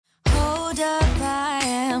Hold up, I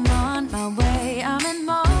am on my way, I'm in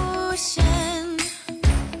motion.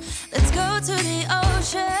 Let's go to the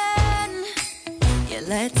ocean. Yeah,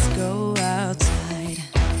 let's go outside.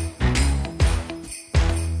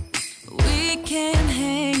 We can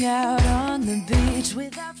hang out on the beach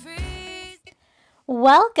without freezing.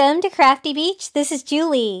 Welcome to Crafty Beach. This is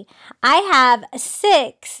Julie. I have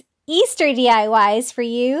 6 Easter DIYs for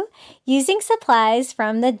you using supplies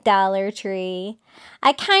from the Dollar Tree.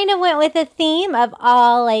 I kind of went with a theme of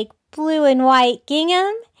all like blue and white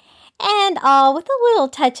gingham and all with a little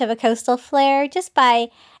touch of a coastal flair just by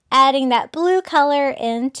adding that blue color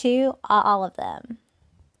into all of them.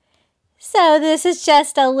 So this is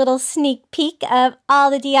just a little sneak peek of all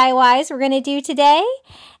the DIYs we're going to do today,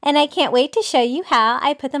 and I can't wait to show you how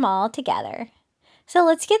I put them all together. So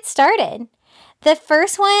let's get started. The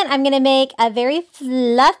first one, I'm going to make a very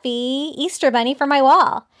fluffy Easter bunny for my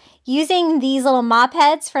wall using these little mop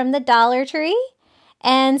heads from the Dollar Tree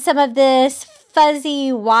and some of this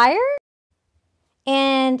fuzzy wire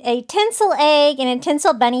and a tinsel egg and a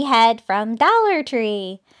tinsel bunny head from Dollar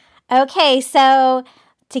Tree. Okay, so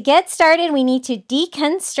to get started, we need to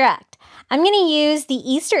deconstruct. I'm going to use the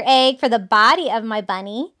Easter egg for the body of my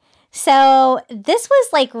bunny. So this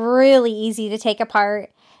was like really easy to take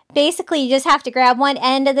apart. Basically, you just have to grab one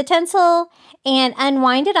end of the tinsel and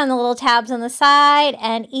unwind it on the little tabs on the side,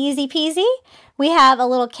 and easy peasy. We have a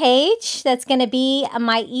little cage that's going to be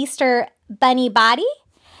my Easter bunny body.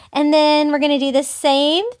 And then we're going to do the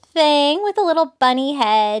same thing with a little bunny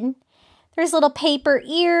head. There's little paper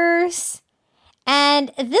ears.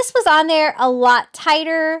 And this was on there a lot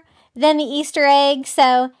tighter than the Easter egg.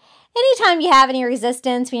 So anytime you have any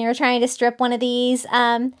resistance when you're trying to strip one of these,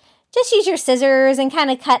 just use your scissors and kind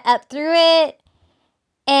of cut up through it,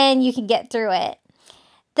 and you can get through it.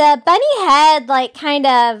 The bunny head like kind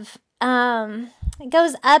of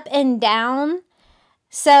goes up and down,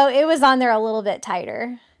 so it was on there a little bit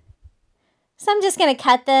tighter. So I'm just going to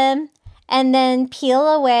cut them and then peel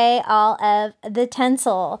away all of the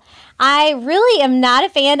tinsel. I really am not a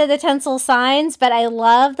fan of the tinsel signs, but I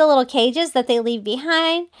love the little cages that they leave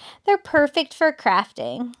behind. They're perfect for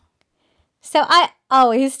crafting. So I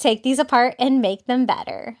always take these apart and make them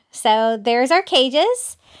better. So there's our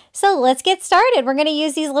cages. So let's get started. We're going to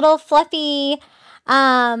use these little fluffy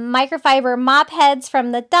microfiber mop heads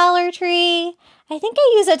from the Dollar Tree. I think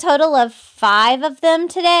I use a total of 5 of them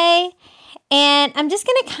today. And I'm just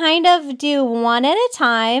going to kind of do one at a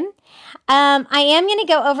time. I am going to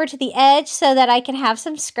go over to the edge so that I can have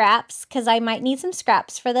some scraps, because I might need some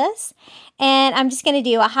scraps for this. And I'm just going to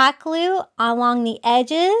do a hot glue along the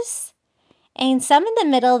edges and some in the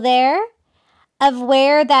middle there of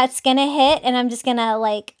where that's going to hit. And I'm just going to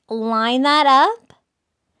like line that up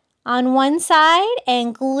on one side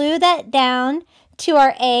and glue that down to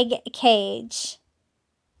our egg cage.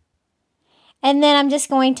 And then I'm just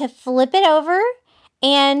going to flip it over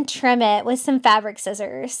and trim it with some fabric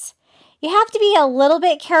scissors. You have to be a little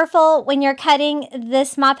bit careful when you're cutting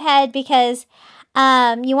this mop head, because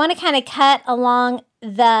you want to kind of cut along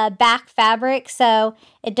the back fabric so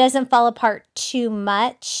it doesn't fall apart too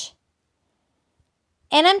much.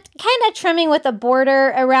 And I'm kind of trimming with a border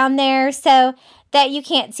around there so that you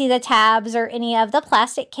can't see the tabs or any of the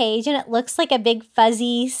plastic cage, and it looks like a big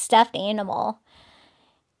fuzzy stuffed animal.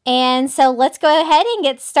 And so let's go ahead and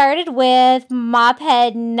get started with mop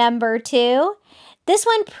head number 2. This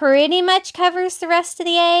one pretty much covers the rest of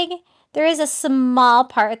the egg. There is a small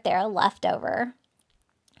part there left over.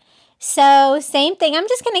 So same thing, I'm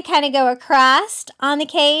just going to kind of go across on the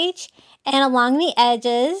cage and along the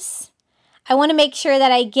edges. I want to make sure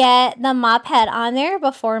that I get the mop head on there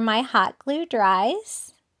before my hot glue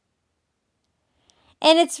dries.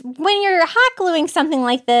 And it's when you're hot gluing something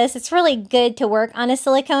like this, it's really good to work on a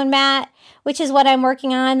silicone mat, which is what I'm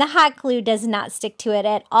working on. The hot glue does not stick to it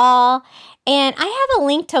at all. And I have a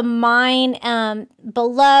link to mine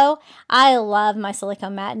below. I love my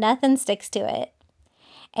silicone mat. Nothing sticks to it.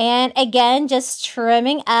 And again, just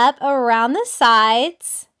trimming up around the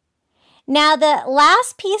sides. Now the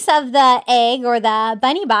last piece of the egg or the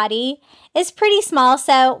bunny body is pretty small,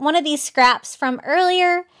 so one of these scraps from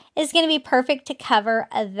earlier is going to be perfect to cover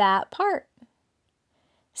that part.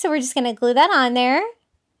 So we're just going to glue that on there.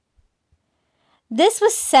 This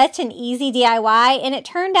was such an easy DIY, and it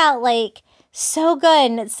turned out like so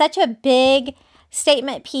good, and it's such a big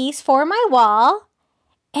statement piece for my wall.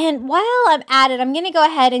 And while I'm at it, I'm going to go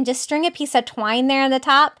ahead and just string a piece of twine there on the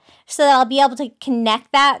top so that I'll be able to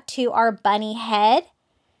connect that to our bunny head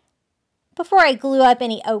before I glue up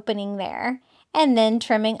any opening there, and then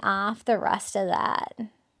trimming off the rest of that.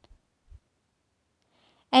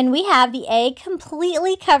 And we have the egg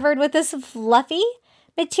completely covered with this fluffy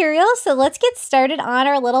material. So let's get started on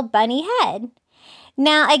our little bunny head.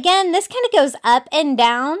 Now, again, this kind of goes up and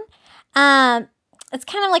down. It's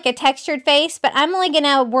kind of like a textured face, but I'm only going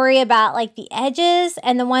to worry about like the edges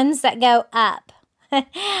and the ones that go up.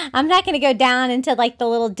 I'm not going to go down into like the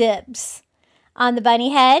little dips on the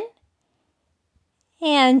bunny head.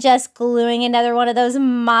 And just gluing another one of those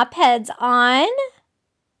mop heads on.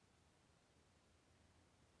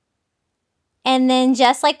 And then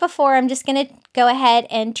just like before, I'm just going to go ahead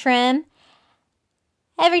and trim.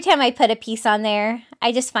 Every time I put a piece on there,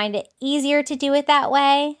 I just find it easier to do it that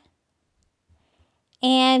way.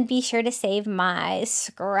 And be sure to save my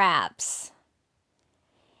scraps.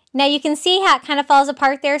 Now you can see how it kind of falls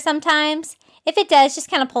apart there sometimes. If it does, just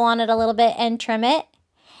kind of pull on it a little bit and trim it.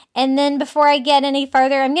 And then before I get any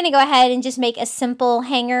further, I'm going to go ahead and just make a simple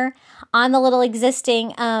hanger on the little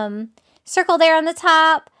existing circle there on the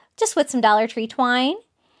top, just with some Dollar Tree twine.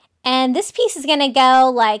 And this piece is going to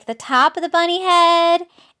go like the top of the bunny head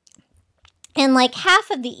and like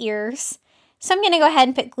half of the ears. So I'm going to go ahead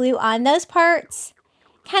and put glue on those parts.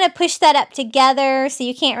 Kind of push that up together so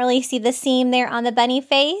you can't really see the seam there on the bunny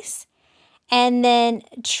face. And then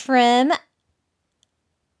trim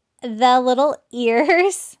the little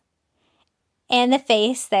ears and the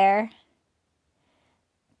face there.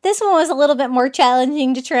 This one was a little bit more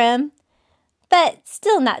challenging to trim, but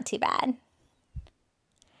still not too bad.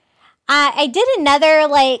 I did another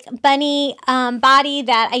like bunny body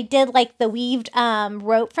that I did like the weaved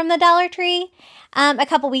rope from the Dollar Tree a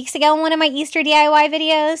couple weeks ago in one of my Easter DIY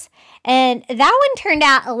videos. And that one turned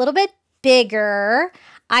out a little bit bigger.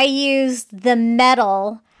 I used the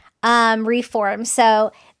metal reform.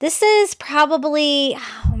 So this is probably,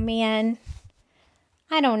 oh man,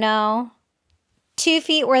 I don't know, 2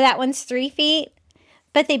 feet where that one's 3 feet.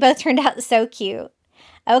 But they both turned out so cute.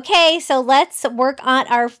 Okay, so let's work on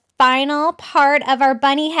our final part of our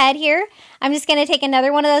bunny head here. I'm just going to take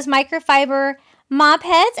another one of those microfiber mop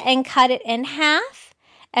heads and cut it in half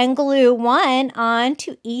and glue one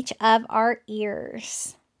onto each of our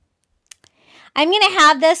ears. I'm going to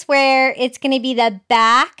have this where it's going to be the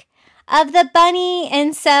back of the bunny,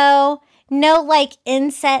 and so no like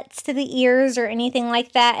insets to the ears or anything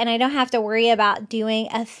like that, and I don't have to worry about doing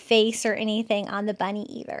a face or anything on the bunny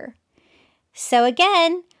either. So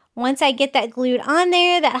again, once I get that glued on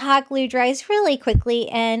there, that hot glue dries really quickly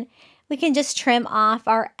and we can just trim off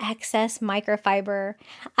our excess microfiber.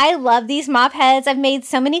 I love these mop heads. I've made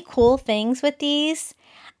so many cool things with these.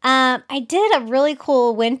 I did a really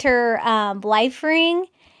cool winter life ring.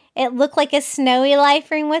 It looked like a snowy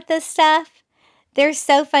life ring with this stuff. They're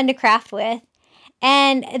so fun to craft with.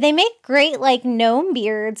 And they make great like gnome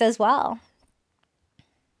beards as well.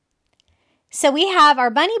 So we have our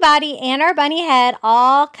bunny body and our bunny head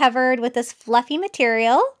all covered with this fluffy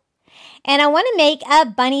material. And I want to make a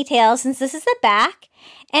bunny tail since this is the back.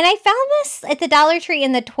 And I found this at the Dollar Tree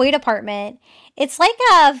in the toy department. It's like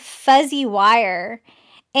a fuzzy wire.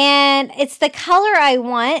 And it's the color I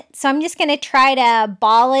want. So I'm just going to try to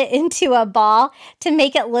ball it into a ball to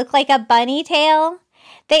make it look like a bunny tail.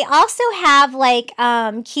 They also have like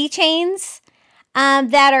keychains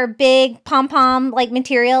that are big pom-pom like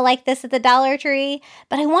material like this at the Dollar Tree.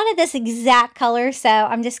 But I wanted this exact color, so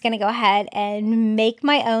I'm just going to go ahead and make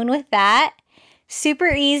my own with that. Super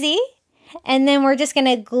easy. And then we're just going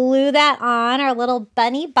to glue that on our little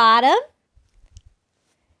bunny bottom.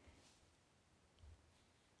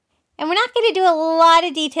 And we're not going to do a lot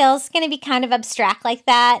of details. It's going to be kind of abstract like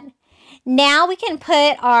that. Now we can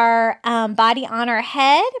put our body on our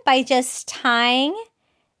head by just tying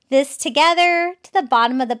this together to the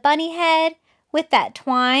bottom of the bunny head with that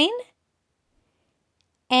twine.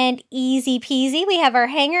 And easy peasy, we have our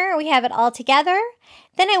hanger, we have it all together.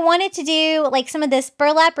 Then I wanted to do like some of this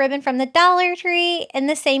burlap ribbon from the Dollar Tree in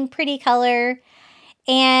the same pretty color.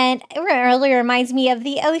 And it really reminds me of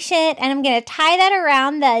the ocean. And I'm going to tie that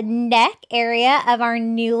around the neck area of our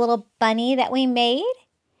new little bunny that we made.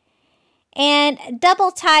 And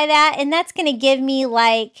double tie that. And that's going to give me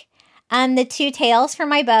like the 2 tails for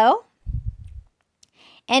my bow.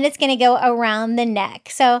 And it's going to go around the neck.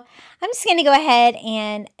 So I'm just going to go ahead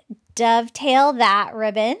and dovetail that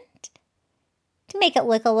ribbon to make it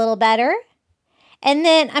look a little better. And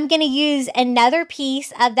then I'm going to use another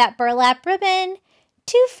piece of that burlap ribbon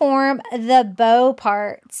to form the bow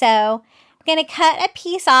part. So I'm going to cut a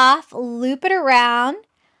piece off, loop it around,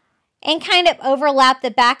 and kind of overlap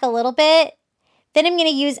the back a little bit. Then I'm going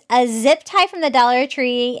to use a zip tie from the Dollar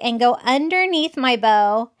Tree and go underneath my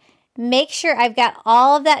bow. Make sure I've got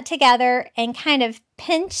all of that together and kind of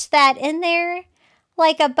pinch that in there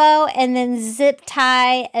like a bow and then zip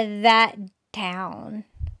tie that down.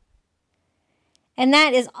 And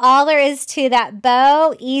that is all there is to that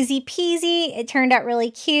bow. Easy peasy. It turned out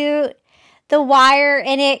really cute. The wire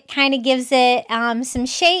in it kind of gives it some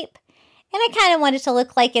shape. And I kind of want it to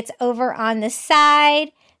look like it's over on the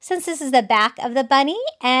side, since this is the back of the bunny.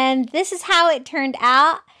 And this is how it turned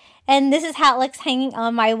out. And this is how it looks hanging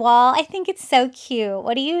on my wall. I think it's so cute.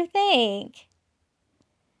 What do you think?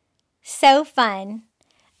 So fun.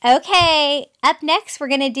 Okay, up next we're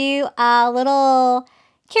going to do a little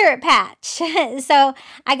carrot patch. So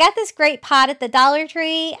I got this great pot at the Dollar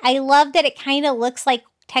Tree. I love that it kind of looks like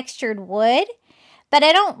textured wood, but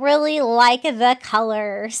I don't really like the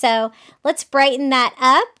color. So let's brighten that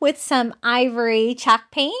up with some ivory chalk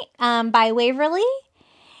paint by Waverly.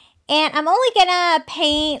 And I'm only gonna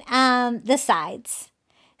paint the sides.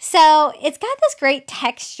 So it's got this great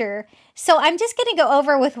texture. So I'm just gonna go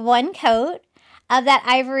over with one coat of that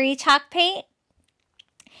ivory chalk paint.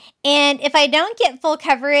 And if I don't get full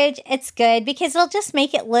coverage, it's good because it'll just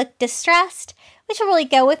make it look distressed, which will really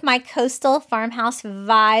go with my coastal farmhouse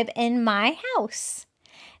vibe in my house.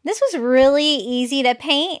 This was really easy to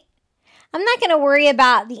paint. I'm not gonna worry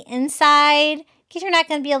about the inside because you're not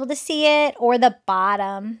gonna be able to see it, or the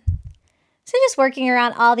bottom. So just working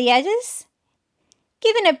around all the edges,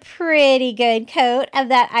 giving a pretty good coat of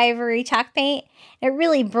that ivory chalk paint. It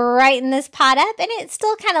really brightened this pot up, and it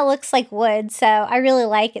still kind of looks like wood, so I really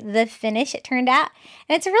like the finish it turned out.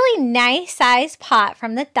 And it's a really nice size pot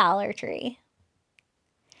from the Dollar Tree.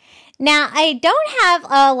 Now, I don't have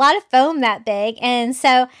a lot of foam that big, and so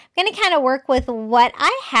I'm going to kind of work with what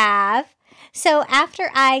I have. So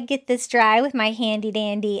after I get this dry with my handy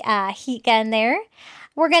dandy heat gun there,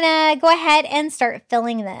 we're going to go ahead and start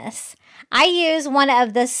filling this. I use one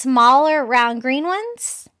of the smaller round green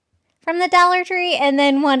ones from the Dollar Tree, and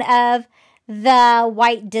then one of the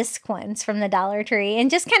white disc ones from the Dollar Tree, and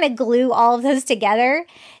just kind of glue all of those together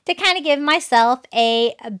to kind of give myself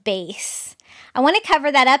a base. I want to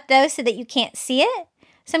cover that up though so that you can't see it.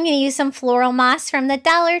 So I'm going to use some floral moss from the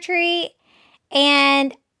Dollar Tree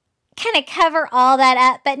and kind of cover all that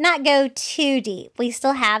up, but not go too deep. We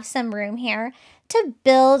still have some room here to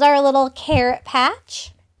build our little carrot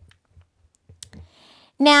patch.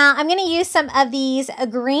 Now I'm going to use some of these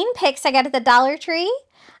green picks I got at the Dollar Tree.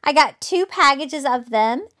 I got 2 packages of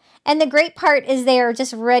them, and the great part is they are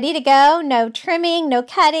just ready to go. No trimming, no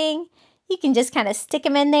cutting. You can just kind of stick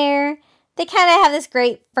them in there. They kind of have this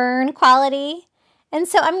great fern quality. And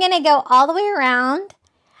so I'm going to go all the way around.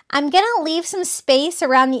 I'm going to leave some space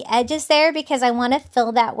around the edges there because I want to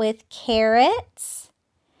fill that with carrots.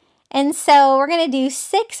 And so we're going to do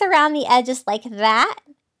 6 around the edges like that.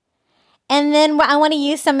 And then I want to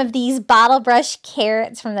use some of these bottle brush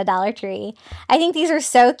carrots from the Dollar Tree. I think these are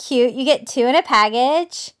so cute. You get 2 in a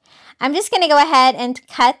package. I'm just going to go ahead and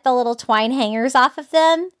cut the little twine hangers off of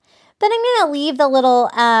them. But I'm going to leave the little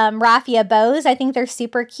raffia bows. I think they're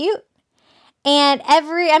super cute. And I'm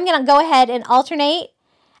going to go ahead and alternate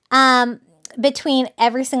between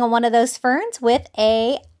every single one of those ferns with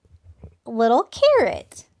a little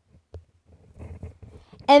carrot.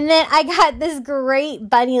 And then I got this great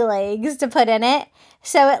bunny legs to put in it.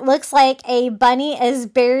 So it looks like a bunny is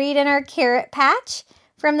buried in our carrot patch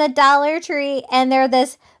from the Dollar Tree. And they're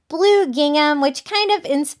this blue gingham, which kind of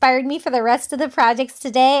inspired me for the rest of the projects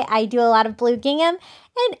today. I do a lot of blue gingham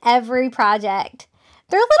in every project.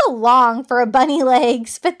 They're a little long for a bunny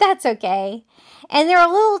legs, but that's okay. And they're a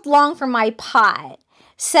little long for my pot.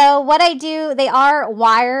 So what I do, they are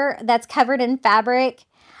wire that's covered in fabric.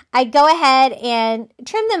 I go ahead and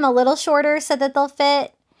trim them a little shorter so that they'll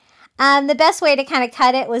fit. The best way to kind of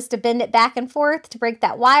cut it was to bend it back and forth to break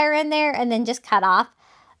that wire in there, and then just cut off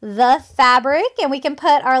the fabric. And we can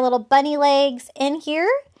put our little bunny legs in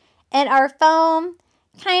here and our foam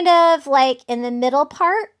kind of like in the middle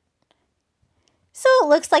part. So it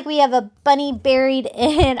looks like we have a bunny buried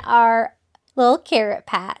in our little carrot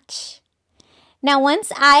patch. Now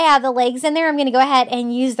once I have the legs in there, I'm going to go ahead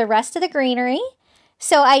and use the rest of the greenery.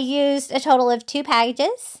 So I used a total of 2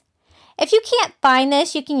 packages. If you can't find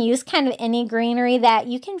this, you can use kind of any greenery that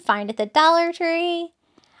you can find at the Dollar Tree.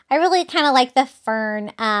 I really kind of like the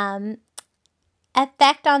fern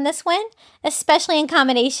effect on this one, especially in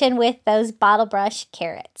combination with those bottle brush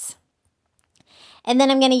carrots. And then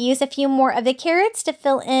I'm going to use a few more of the carrots to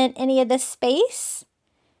fill in any of the space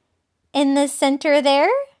in the center there.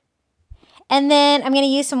 And then I'm going to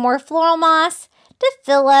use some more floral moss to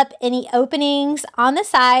fill up any openings on the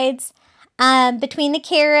sides between the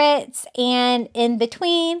carrots and in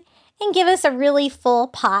between, and give us a really full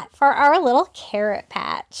pot for our little carrot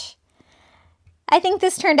patch. I think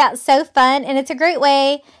this turned out so fun, and it's a great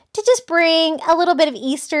way to just bring a little bit of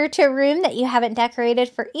Easter to a room that you haven't decorated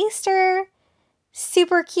for Easter.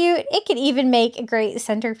 Super cute. It could even make a great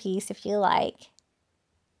centerpiece if you like.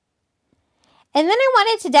 And then I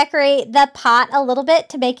wanted to decorate the pot a little bit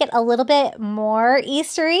to make it a little bit more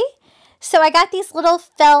Eastery. So I got these little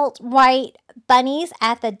felt white bunnies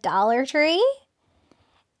at the Dollar Tree.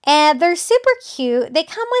 And they're super cute. They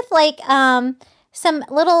come with like some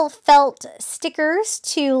little felt stickers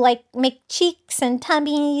to like make cheeks and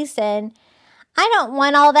tummies. And I don't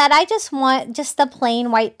want all that. I just want just the plain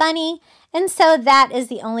white bunny. And so that is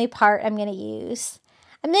the only part I'm going to use.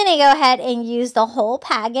 I'm going to go ahead and use the whole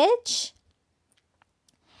package.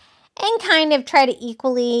 And kind of try to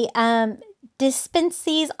equally dispense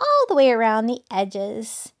these all the way around the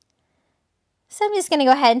edges. So I'm just going to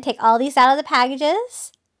go ahead and take all these out of the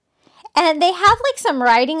packages. And they have like some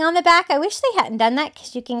writing on the back. I wish they hadn't done that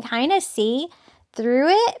because you can kind of see through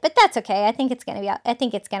it. But that's okay. I think it's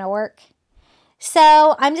going to work.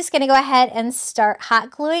 So I'm just going to go ahead and start hot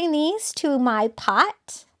gluing these to my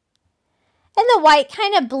pot. And the white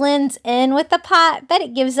kind of blends in with the pot, but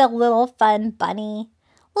it gives a little fun bunny.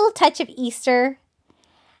 Little touch of Easter.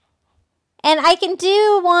 And I can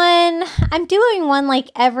do one, I'm doing one like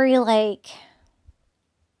every like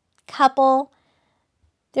couple.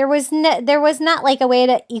 There was not like a way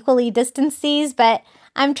to equally distance these, but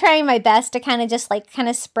I'm trying my best to kind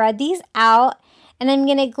of spread these out. And I'm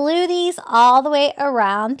going to glue these all the way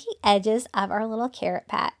around the edges of our little carrot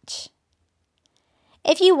patch.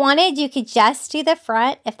 If you wanted, you could just do the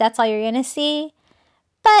front if that's all you're going to see.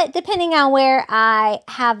 But depending on where I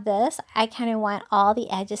have this, I kind of want all the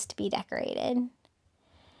edges to be decorated.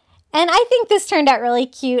 And I think this turned out really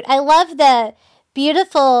cute. I love the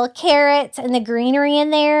beautiful carrots and the greenery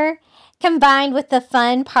in there, combined with the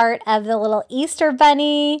fun part of the little Easter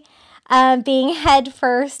bunny being head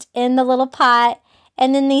first in the little pot,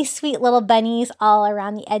 and then these sweet little bunnies all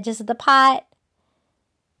around the edges of the pot.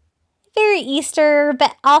 Very Easter,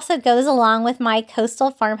 but also goes along with my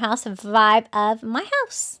coastal farmhouse vibe of my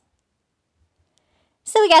house.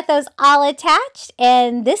 So we got those all attached,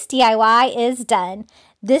 and this DIY is done.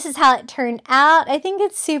 This is how it turned out. I think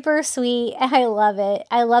it's super sweet, and I love it.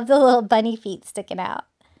 I love the little bunny feet sticking out.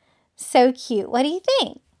 So cute. What do you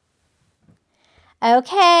think?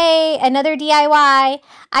 Okay, another DIY.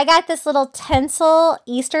 I got this little tinsel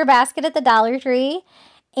Easter basket at the Dollar Tree,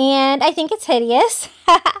 and I think it's hideous.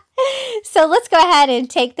 So let's go ahead and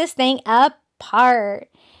take this thing apart.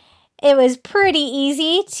 It was pretty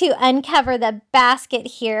easy to uncover the basket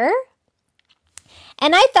here.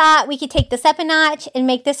 And I thought we could take this up a notch and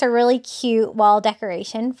make this a really cute wall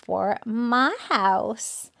decoration for my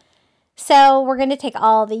house. So we're going to take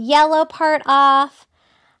all the yellow part off.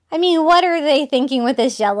 I mean, what are they thinking with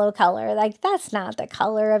this yellow color? Like, that's not the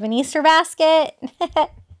color of an Easter basket.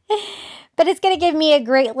 But it's going to give me a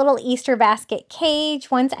great little Easter basket cage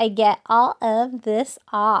once I get all of this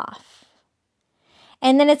off.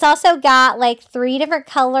 And then it's also got like 3 different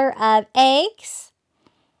color of eggs.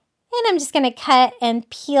 And I'm just going to cut and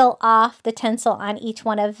peel off the tinsel on each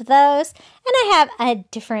one of those. And I have a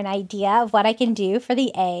different idea of what I can do for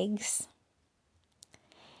the eggs.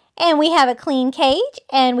 And we have a clean cage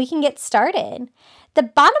and we can get started. The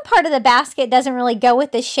bottom part of the basket doesn't really go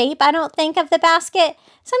with the shape, I don't think, of the basket.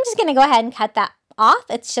 So I'm just going to go ahead and cut that off.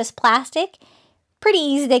 It's just plastic. Pretty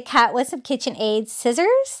easy to cut with some KitchenAid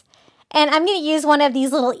scissors. And I'm going to use one of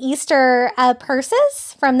these little Easter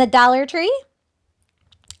purses from the Dollar Tree.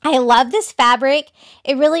 I love this fabric.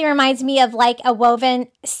 It really reminds me of like a woven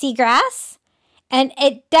seagrass. And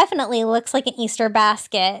it definitely looks like an Easter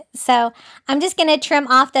basket. So I'm just going to trim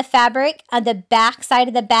off the fabric on the back side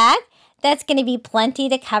of the bag. That's going to be plenty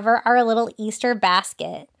to cover our little Easter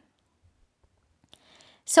basket.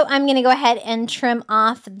 So I'm going to go ahead and trim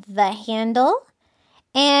off the handle.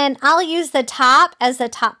 And I'll use the top as the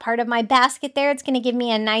top part of my basket there. It's going to give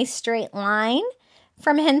me a nice straight line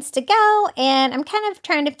from hence to go. And I'm kind of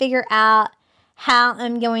trying to figure out how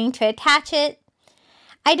I'm going to attach it.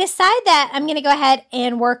 I decide that I'm going to go ahead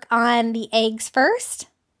and work on the eggs first.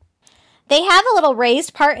 They have a little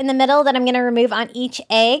raised part in the middle that I'm going to remove on each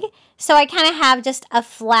egg. So I kind of have just a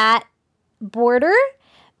flat border,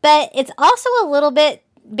 but it's also a little bit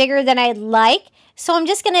bigger than I'd like. So I'm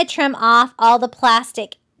just going to trim off all the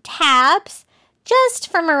plastic tabs just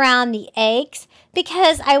from around the eggs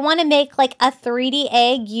because I want to make like a 3D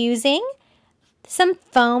egg using some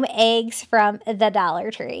foam eggs from the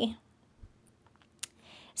Dollar Tree.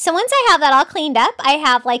 So once I have that all cleaned up, I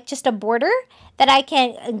have like just a border that I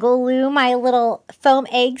can glue my little foam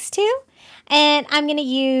eggs to. And I'm going to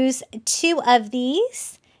use 2 of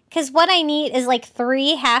these because what I need is like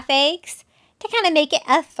 3 half eggs to kind of make it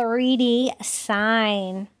a 3D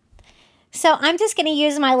sign. So I'm just going to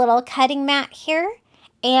use my little cutting mat here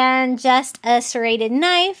and just a serrated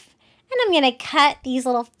knife, and I'm going to cut these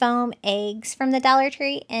little foam eggs from the Dollar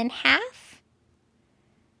Tree in half.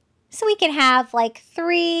 So we can have like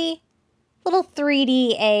 3 little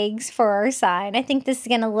 3D eggs for our sign. I think this is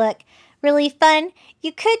going to look really fun.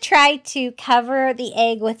 You could try to cover the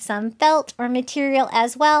egg with some felt or material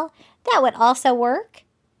as well. That would also work.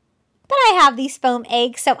 But I have these foam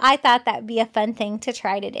eggs, so I thought that would be a fun thing to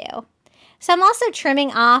try to do. So I'm also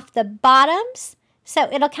trimming off the bottoms so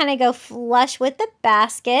it'll kind of go flush with the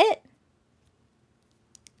basket.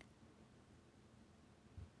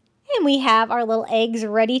 And we have our little eggs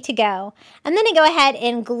ready to go. I'm going to go ahead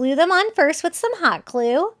and glue them on first with some hot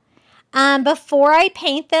glue before I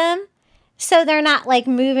paint them, so they're not like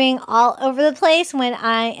moving all over the place when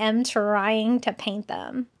I am trying to paint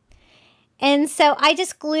them. And so I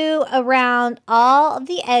just glue around all of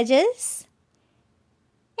the edges.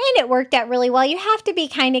 And it worked out really well. You have to be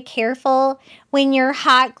kind of careful when you're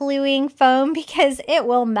hot gluing foam because it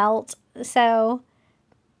will melt. So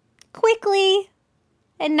quickly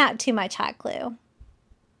and not too much hot glue.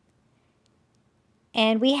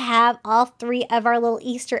 And we have all 3 of our little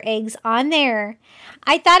Easter eggs on there.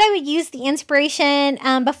 I thought I would use the inspiration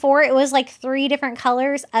before. It was like 3 different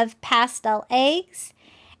colors of pastel eggs.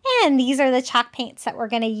 And these are the chalk paints that we're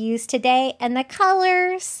going to use today. And the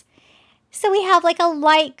colors. So we have like a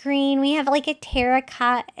light green. We have like a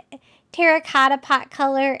terracotta pot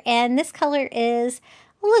color. And this color is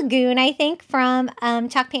Lagoon, I think, from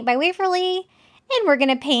Chalk Paint by Waverly. And we're going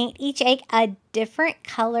to paint each egg a different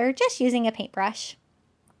color just using a paintbrush.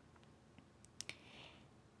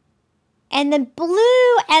 And the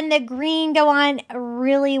blue and the green go on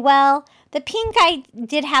really well. The pink I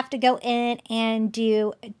did have to go in and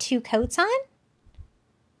do 2 coats on.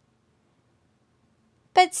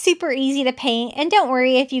 But super easy to paint. And don't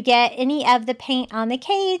worry if you get any of the paint on the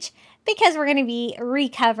cage because we're going to be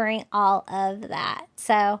recovering all of that.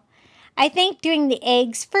 So I think doing the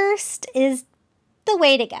eggs first is the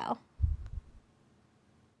way to go.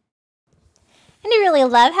 And I really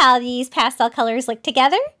love how these pastel colors look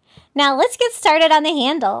together. Now let's get started on the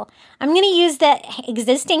handle. I'm going to use the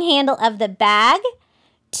existing handle of the bag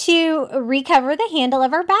to recover the handle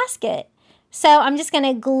of our basket. So I'm just going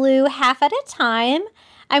to glue half at a time.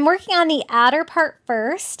 I'm working on the outer part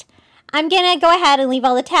first. I'm going to go ahead and leave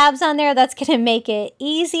all the tabs on there. That's going to make it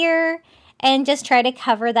easier. And just try to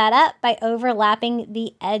cover that up by overlapping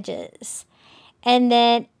the edges. And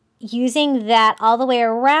then using that all the way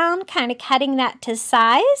around, kind of cutting that to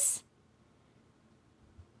size.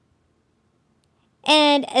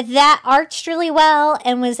 And that arched really well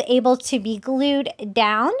and was able to be glued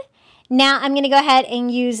down. Now I'm going to go ahead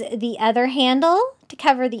and use the other handle to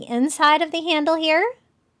cover the inside of the handle here.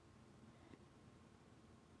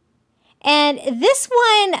 And this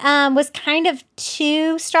one was kind of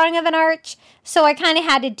too strong of an arch, so I kind of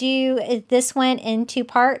had to do this one in 2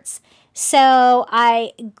 parts. So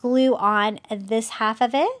I glue on this half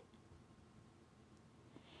of it.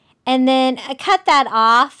 And then I cut that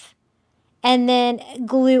off and then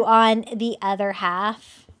glue on the other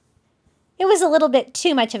half. It was a little bit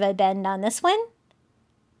too much of a bend on this one.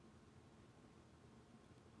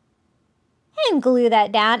 And glue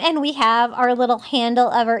that down, and we have our little handle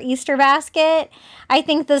of our Easter basket. I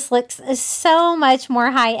think this looks so much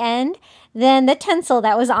more high-end than the tinsel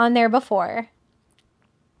that was on there before.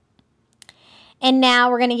 And now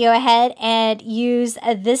we're going to go ahead and use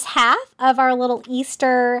this half of our little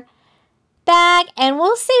Easter bag, and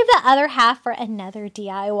we'll save the other half for another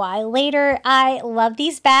DIY later. I love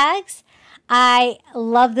these bags. I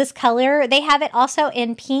love this color. They have it also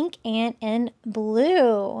in pink and in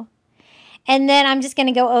blue. And then I'm just going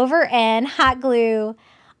to go over and hot glue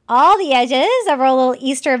all the edges of our little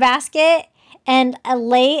Easter basket and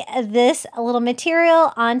lay this little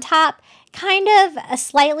material on top, kind of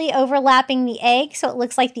slightly overlapping the egg so it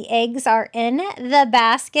looks like the eggs are in the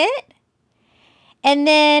basket. And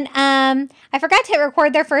then I forgot to hit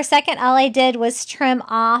record there for a second. All I did was trim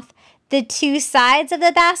off the 2 sides of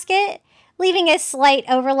the basket, leaving a slight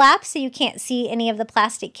overlap so you can't see any of the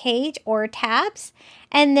plastic cage or tabs.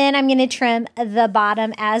 And then I'm going to trim the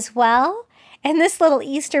bottom as well. And this little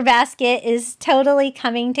Easter basket is totally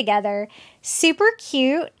coming together. Super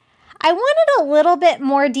cute. I wanted a little bit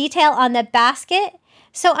more detail on the basket,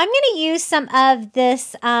 so I'm going to use some of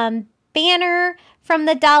this banner from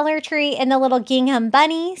the Dollar Tree and the little gingham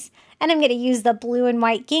bunnies. And I'm going to use the blue and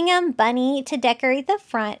white gingham bunny to decorate the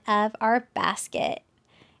front of our basket.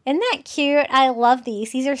 Isn't that cute? I love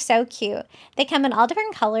these. These are so cute. They come in all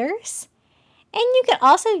different colors. And you could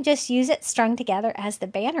also just use it strung together as the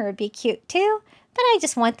banner. Would be cute too. But I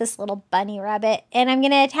just want this little bunny rabbit. And I'm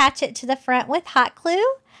going to attach it to the front with hot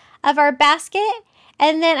glue of our basket.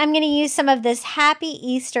 And then I'm going to use some of this Happy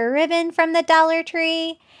Easter ribbon from the Dollar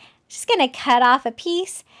Tree. Just going to cut off a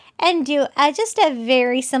piece and do just a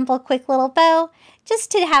very simple, quick little bow, just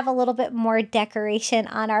to have a little bit more decoration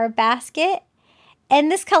on our basket. And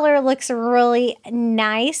this color looks really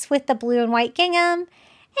nice with the blue and white gingham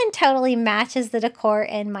and totally matches the decor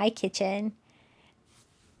in my kitchen.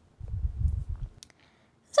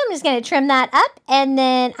 So I'm just going to trim that up, and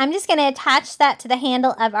then I'm just going to attach that to the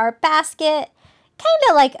handle of our basket, kind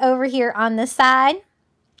of like over here on the side,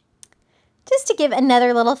 just to give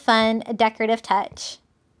another little fun decorative touch.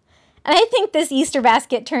 And I think this Easter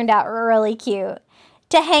basket turned out really cute.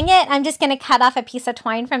 To hang it, I'm just going to cut off a piece of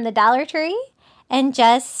twine from the Dollar Tree and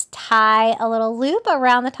just tie a little loop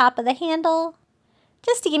around the top of the handle,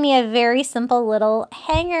 just to give me a very simple little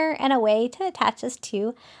hanger and a way to attach this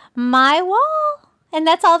to my wall. And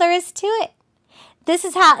that's all there is to it. This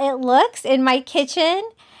is how it looks in my kitchen.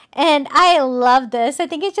 And I love this. I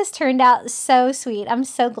think it just turned out so sweet. I'm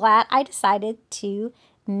so glad I decided to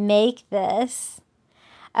make this.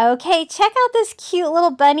 Okay, check out this cute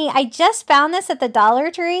little bunny. I just found this at the Dollar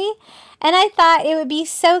Tree. And I thought it would be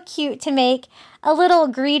so cute to make a little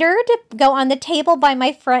greeter to go on the table by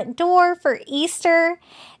my front door for Easter.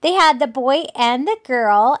 They had the boy and the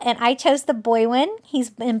girl, and I chose the boy one.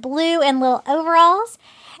 He's in blue and little overalls,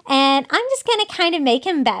 and I'm just going to kind of make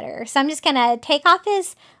him better. So I'm just going to take off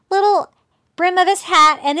his little brim of his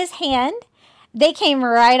hat and his hand. They came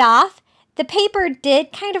right off. The paper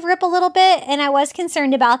did kind of rip a little bit, and I was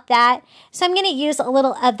concerned about that. So I'm going to use a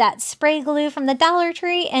little of that spray glue from the Dollar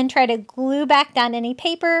Tree and try to glue back down any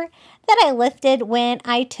paper that I lifted when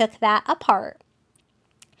I took that apart.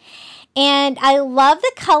 And I love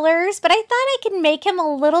the colors, but I thought I could make him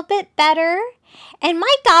a little bit better. And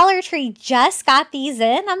my Dollar Tree just got these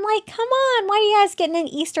in. I'm like, come on, why are you guys getting in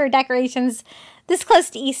Easter decorations this close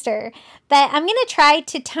to Easter? But I'm going to try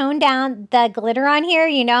to tone down the glitter on here.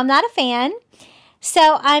 You know, I'm not a fan.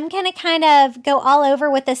 So I'm going to kind of go all over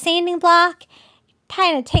with a sanding block,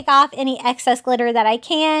 kind of take off any excess glitter that I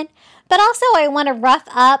can. But also I want to rough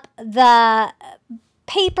up the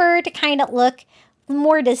paper to kind of look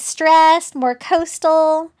more distressed, more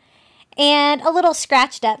coastal, and a little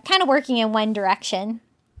scratched up, kind of working in one direction.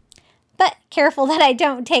 But careful that I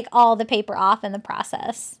don't take all the paper off in the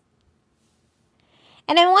process.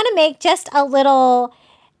 And I want to make just a little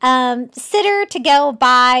sitter to go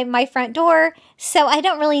by my front door, so I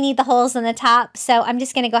don't really need the holes in the top. So I'm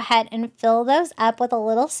just going to go ahead and fill those up with a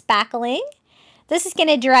little spackling. This is going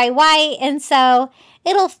to dry white, and so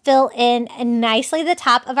it'll fill in nicely the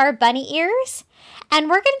top of our bunny ears. And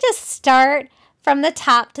we're going to just start from the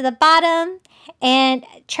top to the bottom and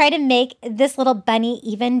try to make this little bunny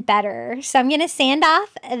even better. So I'm going to sand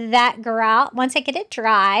off that grout once I get it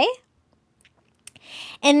dry.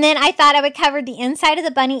 And then I thought I would cover the inside of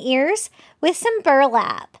the bunny ears with some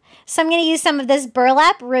burlap. So I'm going to use some of this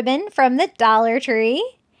burlap ribbon from the Dollar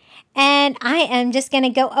Tree. And I am just going to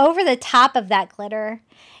go over the top of that glitter.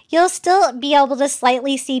 You'll still be able to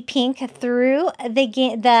slightly see pink through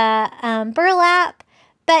the burlap,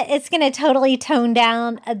 but it's going to totally tone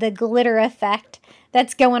down the glitter effect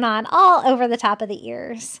that's going on all over the top of the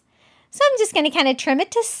ears. So I'm just going to kind of trim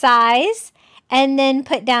it to size and then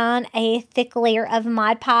put down a thick layer of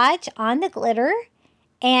Mod Podge on the glitter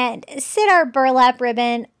and sit our burlap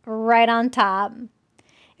ribbon right on top.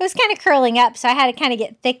 It was kind of curling up, so I had to kind of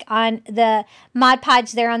get thick on the Mod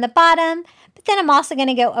Podge there on the bottom. But then I'm also going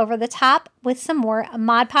to go over the top with some more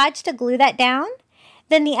Mod Podge to glue that down.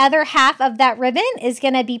 Then the other half of that ribbon is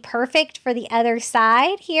going to be perfect for the other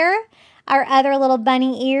side here, our other little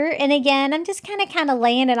bunny ear. And again, I'm just kind of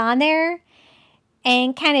laying it on there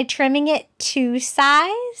and kind of trimming it to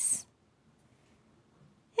size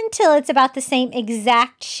until it's about the same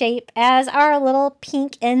exact shape as our little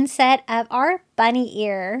pink inset of our bunny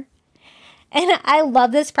ear. And I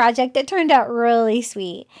love this project. It turned out really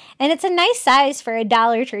sweet. And it's a nice size for a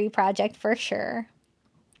Dollar Tree project for sure.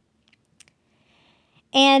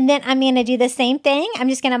 And then I'm going to do the same thing. I'm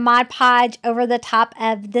just going to Mod Podge over the top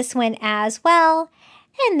of this one as well.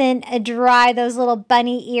 And then dry those little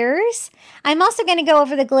bunny ears. I'm also going to go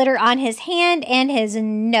over the glitter on his hand and his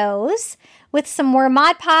nose with some more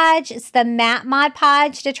Mod Podge. It's the matte Mod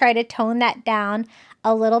Podge to try to tone that down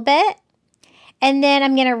a little bit. And then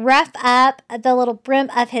I'm going to rough up the little brim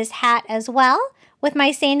of his hat as well with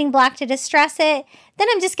my sanding block to distress it. Then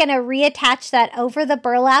I'm just going to reattach that over the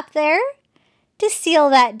burlap there to seal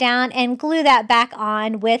that down and glue that back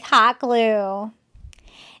on with hot glue.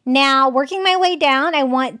 Now, working my way down, I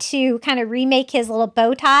want to kind of remake his little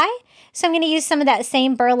bow tie. So I'm going to use some of that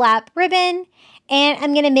same burlap ribbon, and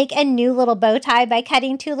I'm going to make a new little bow tie by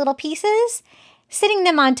cutting 2 little pieces, sitting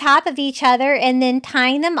them on top of each other, and then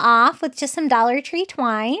tying them off with just some Dollar Tree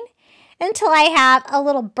twine until I have a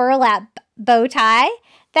little burlap bow tie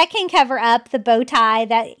that can cover up the bow tie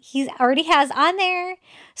that he already has on there.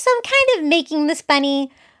 So I'm kind of making this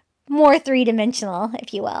bunny more three-dimensional,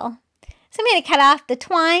 if you will. So I'm going to cut off the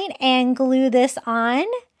twine and glue this on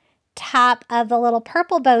top of the little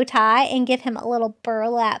purple bow tie and give him a little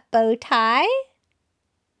burlap bow tie.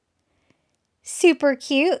 Super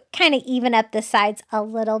cute. Kind of even up the sides a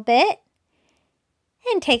little bit.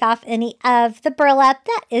 And take off any of the burlap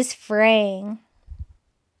that is fraying.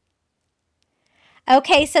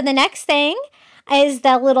 Okay, so the next thing is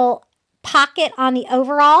the little pocket on the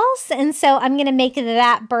overalls. And so I'm going to make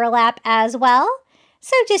that burlap as well.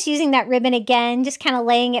 So just using that ribbon again, just kind of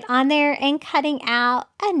laying it on there and cutting out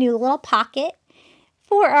a new little pocket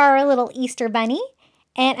for our little Easter bunny.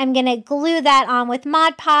 And I'm going to glue that on with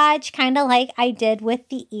Mod Podge, kind of like I did with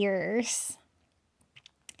the ears.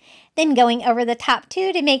 Then going over the top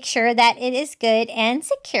too to make sure that it is good and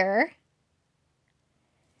secure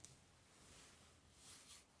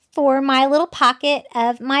for my little pocket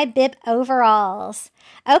of my bib overalls.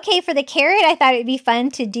 Okay, for the carrot, I thought it would be fun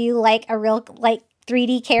to do like a real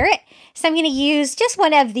 3D carrot. So I'm going to use just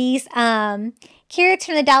one of these carrots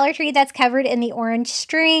from the Dollar Tree that's covered in the orange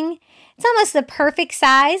string. It's almost the perfect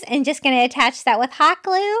size, and just going to attach that with hot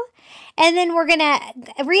glue. And then we're going to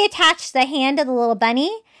reattach the hand of the little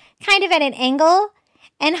bunny kind of at an angle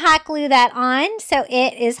and hot glue that on so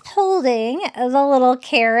it is holding the little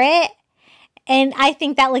carrot. And I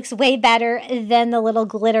think that looks way better than the little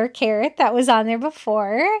glitter carrot that was on there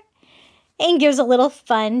before, and gives a little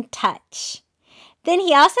fun touch. Then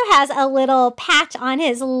he also has a little patch on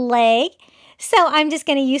his leg. So I'm just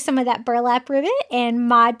going to use some of that burlap ribbon and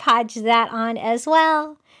Mod Podge that on as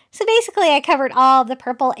well. So basically I covered all of the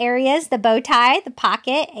purple areas, the bow tie, the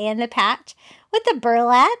pocket, and the patch with the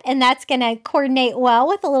burlap. And that's going to coordinate well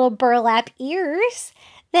with the little burlap ears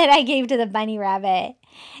that I gave to the bunny rabbit.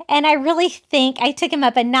 And I really think I took him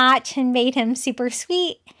up a notch and made him super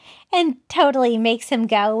sweet and totally makes him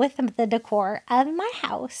go with the decor of my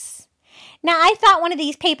house. Now, I thought one of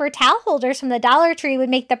these paper towel holders from the Dollar Tree would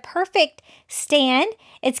make the perfect stand.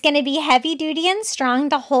 It's going to be heavy duty and strong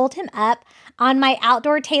to hold him up on my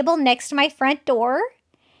outdoor table next to my front door.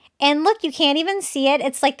 And look, you can't even see it.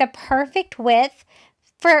 It's like the perfect width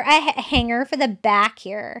for a hanger for the back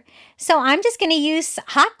here. So I'm just going to use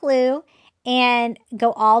hot glue and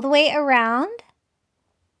go all the way around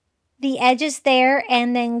the edges there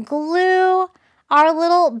and then glue our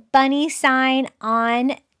little bunny sign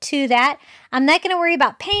on to that. I'm not going to worry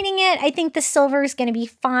about painting it. I think the silver is going to be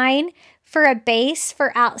fine for a base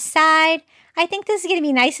for outside. I think this is going to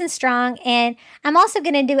be nice and strong, and I'm also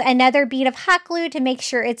going to do another bead of hot glue to make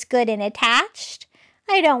sure it's good and attached.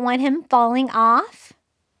 I don't want him falling off.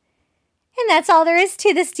 And that's all there is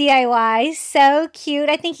to this DIY. So cute.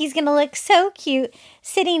 I think he's going to look so cute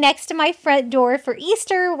sitting next to my front door for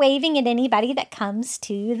Easter, waving at anybody that comes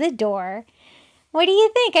to the door. What do you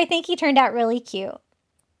think? I think he turned out really cute.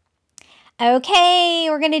 Okay,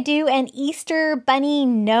 we're going to do an Easter bunny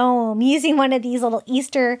gnome using one of these little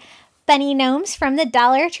Easter bunny gnomes from the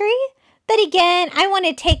Dollar Tree. But again, I want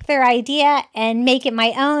to take their idea and make it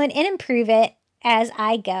my own and improve it as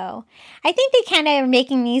I go. I think they kind of are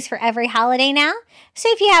making these for every holiday now. So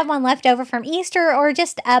if you have one left over from Easter or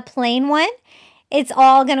just a plain one, it's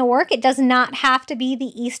all going to work. It does not have to be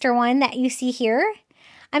the Easter one that you see here.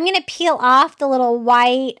 I'm going to peel off the little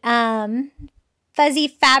white fuzzy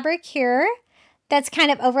fabric here that's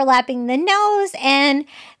kind of overlapping the nose, and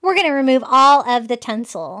we're going to remove all of the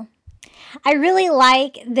tinsel. I really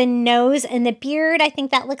like the nose and the beard. I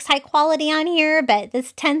think that looks high quality on here, but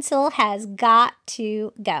this tinsel has got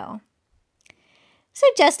to go. So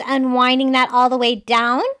just unwinding that all the way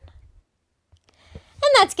down.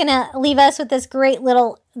 And that's going to leave us with this great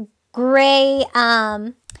little gray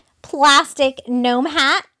plastic gnome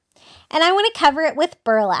hat. And I want to cover it with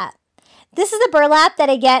burlap. This is the burlap that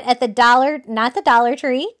I get at the not the Dollar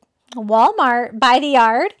Tree, Walmart, by the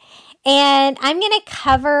yard. And I'm going to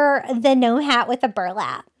cover the gnome hat with a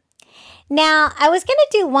burlap. Now, I was going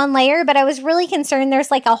to do one layer, but I was really concerned there's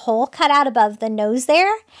like a hole cut out above the nose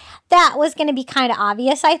there. That was going to be kind of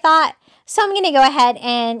obvious, I thought. So I'm going to go ahead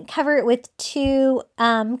and cover it with 2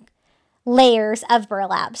 layers of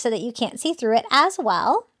burlap so that you can't see through it as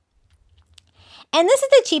well. And this is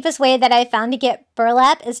the cheapest way that I found to get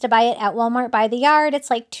burlap is to buy it at Walmart by the yard. It's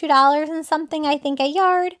like $2 and something, I think, a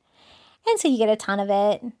yard. And so you get a ton of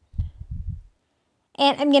it.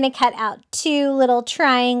 And I'm going to cut out 2 little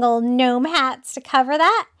triangle gnome hats to cover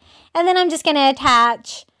that. And then I'm just going to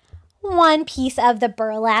attach 1 piece of the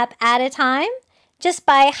burlap at a time, just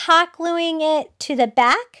by hot gluing it to the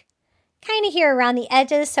back, kind of here around the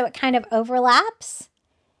edges so it kind of overlaps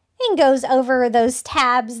and goes over those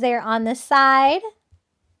tabs there on the side.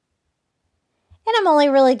 And I'm only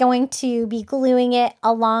really going to be gluing it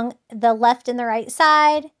along the left and the right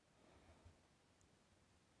side.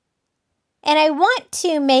 And I want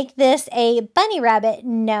to make this a bunny rabbit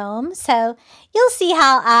gnome, so you'll see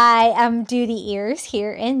how I do the ears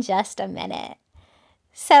here in just a minute.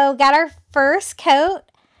 So got our first coat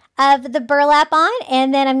of the burlap on,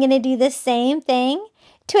 and then I'm going to do the same thing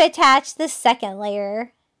to attach the second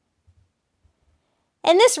layer.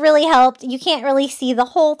 And this really helped. You can't really see the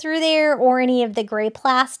hole through there or any of the gray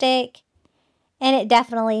plastic. And it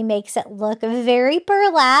definitely makes it look very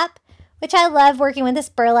burlap, which I love working with this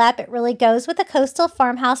burlap. It really goes with the coastal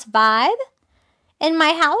farmhouse vibe in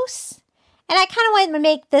my house. And I kind of wanted to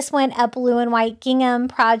make this one a blue and white gingham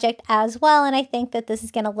project as well. And I think that this is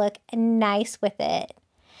going to look nice with it.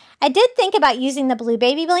 I did think about using the blue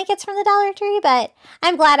baby blankets from the Dollar Tree, but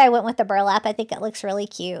I'm glad I went with the burlap. I think it looks really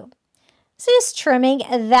cute. So just trimming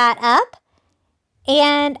that up,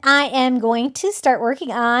 and I am going to start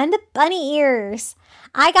working on the bunny ears.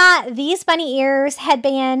 I got these bunny ears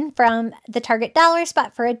headband from the Target dollar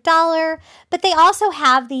spot for $1, but they also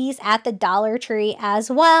have these at the Dollar Tree as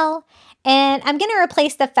well. And I'm going to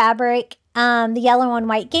replace the fabric, the yellow and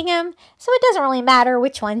white gingham, so it doesn't really matter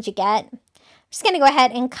which ones you get. I'm just going to go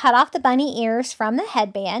ahead and cut off the bunny ears from the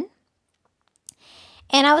headband.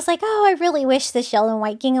 And I was like, oh, I really wish this yellow and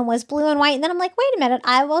white gingham was blue and white. And then I'm like, wait a minute,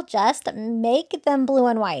 I will just make them blue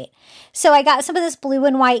and white. So I got some of this blue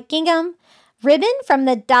and white gingham ribbon from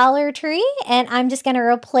the Dollar Tree. And I'm just going to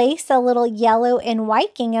replace the little yellow and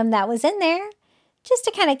white gingham that was in there, just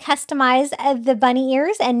to kind of customize the bunny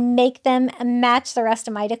ears and make them match the rest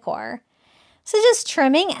of my decor. So just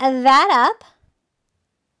trimming that up.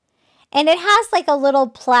 And it has like a little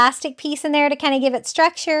plastic piece in there to kind of give it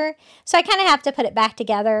structure. So I kind of have to put it back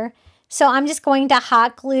together. So I'm just going to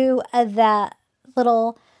hot glue the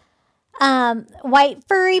little white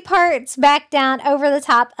furry parts back down over the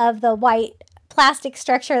top of the white plastic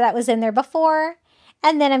structure that was in there before.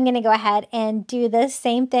 And then I'm going to go ahead and do the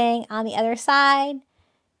same thing on the other side,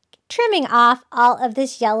 trimming off all of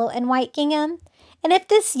this yellow and white gingham. And if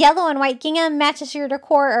this yellow and white gingham matches your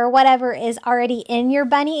decor or whatever is already in your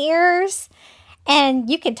bunny ears, and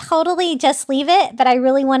you could totally just leave it, but I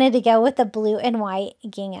really wanted to go with the blue and white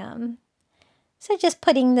gingham. So just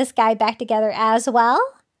putting this guy back together as well.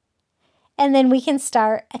 And then we can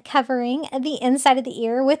start covering the inside of the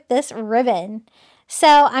ear with this ribbon.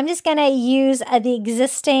 So I'm just going to use the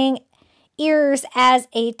existing ears as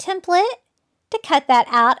a template to cut that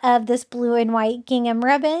out of this blue and white gingham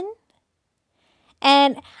ribbon.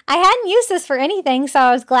 And I hadn't used this for anything, so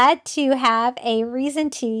I was glad to have a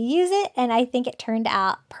reason to use it, and I think it turned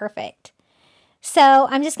out perfect. So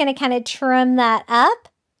I'm just going to kind of trim that up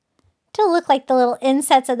to look like the little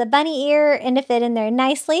insets of the bunny ear and to fit in there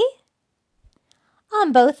nicely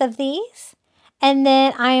on both of these. And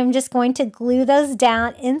then I am just going to glue those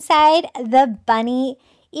down inside the bunny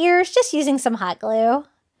ears, just using some hot glue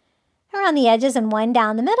around the edges and one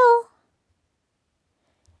down the middle.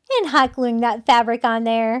 And hot gluing that fabric on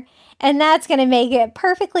there. And that's going to make it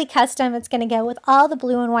perfectly custom. It's going to go with all the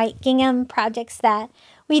blue and white gingham projects that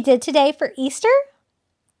we did today for Easter.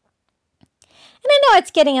 And I know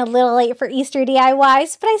it's getting a little late for Easter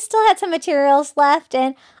DIYs, but I still had some materials left,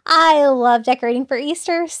 and I love decorating for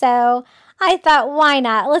Easter, so I thought, why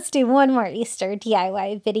not? Let's do one more Easter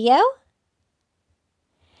DIY video.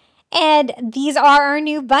 And these are our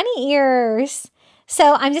new bunny ears.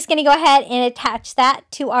 So I'm just going to go ahead and attach that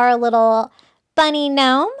to our little bunny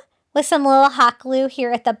gnome with some little hot glue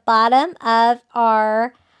here at the bottom of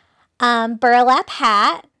our burlap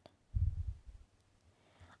hat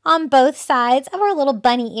on both sides of our little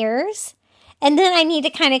bunny ears. And then I need to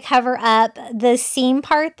kind of cover up the seam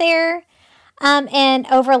part there and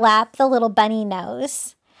overlap the little bunny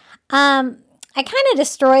nose. I kind of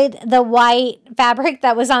destroyed the white fabric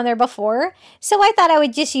that was on there before, so I thought I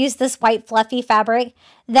would just use this white fluffy fabric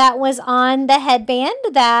that was on the headband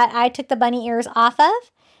that I took the bunny ears off of.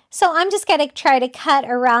 So I'm just going to try to cut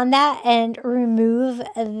around that and remove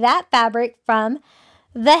that fabric from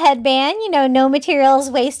the headband. You know, no materials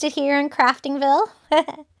wasted here in Craftingville.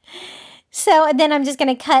 So then I'm just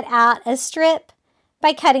going to cut out a strip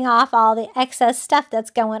by cutting off all the excess stuff that's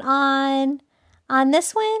going on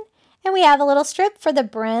this one. And we have a little strip for the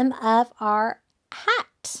brim of our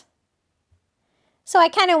hat. So I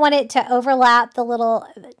kind of want it to overlap the little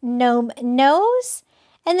gnome nose,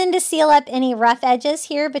 and then to seal up any rough edges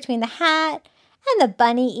here between the hat and the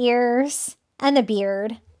bunny ears and the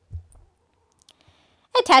beard.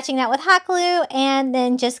 Attaching that with hot glue and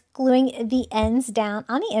then just gluing the ends down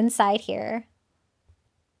on the inside here.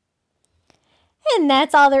 And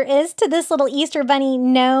that's all there is to this little Easter bunny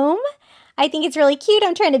gnome. I think it's really cute.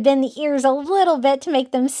 I'm trying to bend the ears a little bit to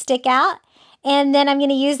make them stick out. And then I'm going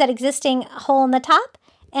to use that existing hole in the top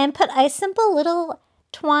and put a simple little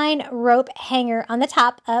twine rope hanger on the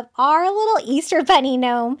top of our little Easter bunny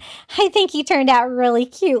gnome. I think he turned out really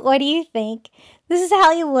cute. What do you think? This is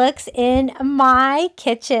how he looks in my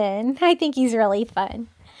kitchen. I think he's really fun.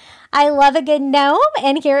 I love a good gnome,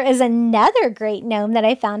 and here is another great gnome that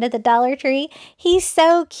I found at the Dollar Tree. He's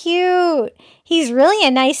so cute. He's really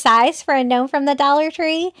a nice size for a gnome from the Dollar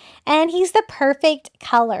Tree, and he's the perfect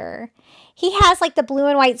color. He has like the blue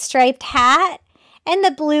and white striped hat and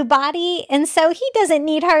the blue body, and so he doesn't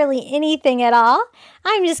need hardly anything at all.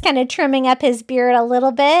 I'm just kind of trimming up his beard a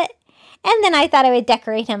little bit, and then I thought I would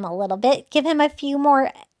decorate him a little bit, give him a few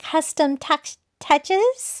more custom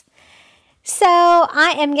touches. So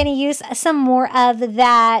I am going to use some more of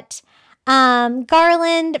that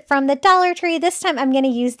garland from the Dollar Tree. This time I'm going to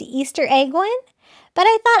use the Easter egg one, but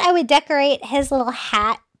I thought I would decorate his little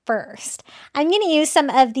hat first. I'm going to use some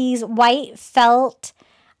of these white felt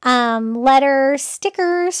letter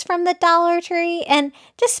stickers from the Dollar Tree and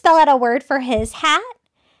just spell out a word for his hat.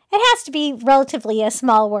 It has to be relatively a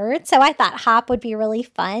small word, so I thought hop would be really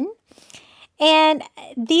fun. And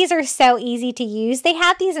these are so easy to use. They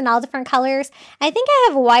have these in all different colors. I think I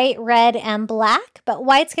have white, red, and black, but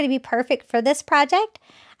white's going to be perfect for this project.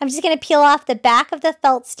 I'm just going to peel off the back of the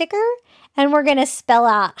felt sticker, and we're going to spell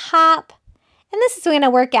out hop. And this is going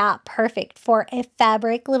to work out perfect for a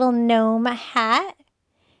fabric little gnome hat.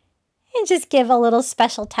 And just give a little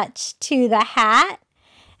special touch to the hat.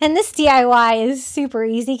 And this DIY is super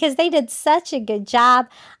easy because they did such a good job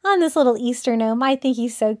on this little Easter gnome. I think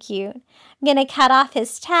he's so cute. I'm going to cut off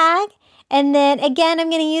his tag. And then again, I'm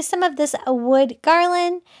going to use some of this wood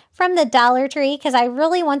garland from the Dollar Tree because I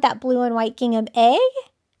really want that blue and white gingham egg.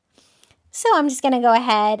 So I'm just going to go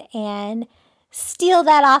ahead and steal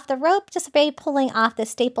that off the rope just by pulling off the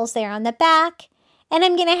staples there on the back. And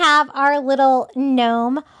I'm going to have our little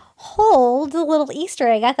gnome hold the little Easter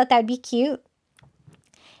egg. I thought that would be cute.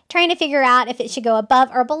 Trying to figure out if it should go above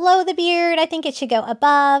or below the beard. I think it should go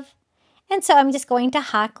above. And so I'm just going to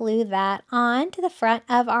hot glue that on to the front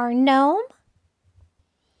of our gnome.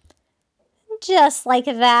 Just like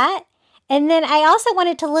that. And then I also want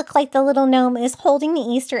it to look like the little gnome is holding the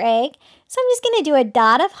Easter egg. So I'm just going to do a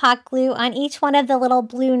dot of hot glue on each one of the little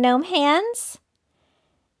blue gnome hands.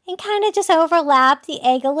 And kind of just overlap the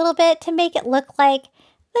egg a little bit to make it look like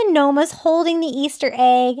the gnome is holding the Easter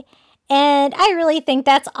egg. And I really think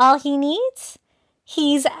that's all he needs.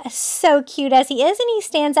 He's so cute as he is, and he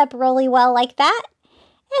stands up really well like that.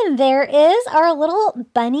 And there is our little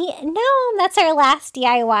bunny gnome. That's our last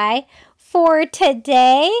DIY for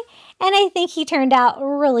today. And I think he turned out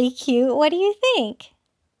really cute. What do you think?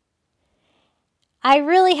 I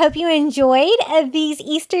really hope you enjoyed these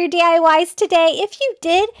Easter DIYs today. If you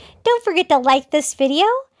did, don't forget to like this video,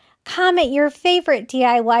 comment your favorite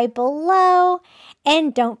DIY below,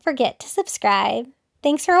 and don't forget to subscribe.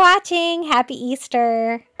 Thanks for watching. Happy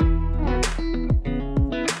Easter. Come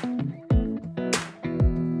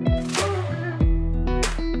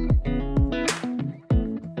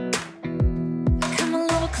a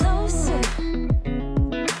little closer.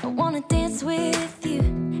 I wanna dance with you.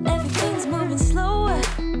 Everything's moving slower.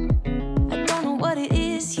 I don't know what it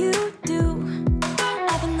is you do.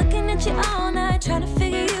 I've been looking at you all night, trying to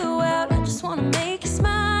figure you out. I just wanna make you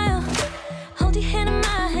smile. Hold your hand in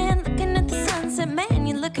my hand, looking at the sunset. Man,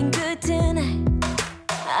 you're looking good tonight.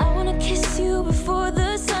 I wanna kiss you before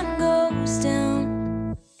the sun goes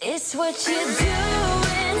down. It's what you're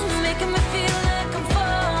doing, it's making me feel like I'm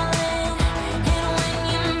falling. And when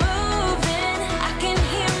you're moving, I can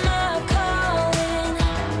hear my calling.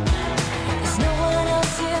 There's no one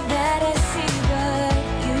else here that I see but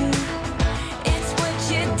you. It's what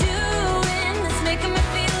you're doing, it's making me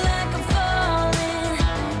feel like I'm falling.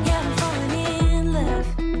 Yeah, I'm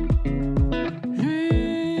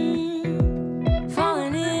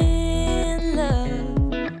falling in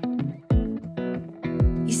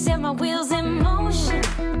love. You set my wheels in motion.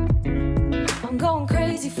 I'm going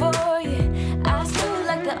crazy for you. I feel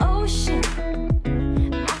like the ocean.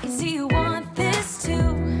 I can see you want this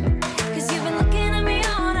too. 'Cause you've been looking at me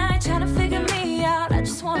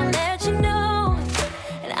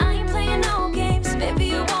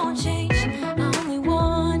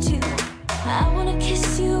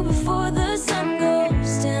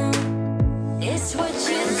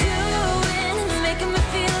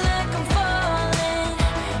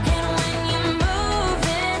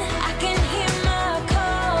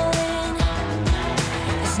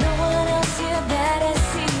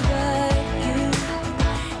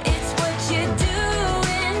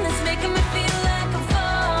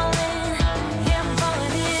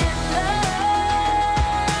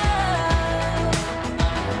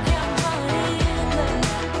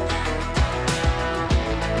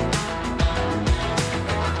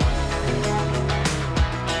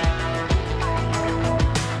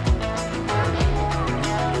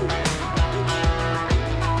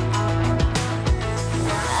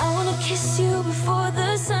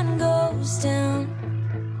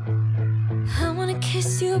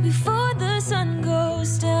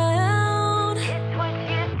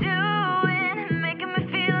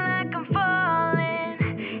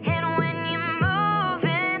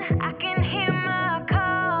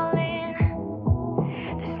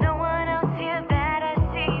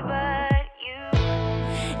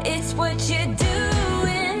It's what you do.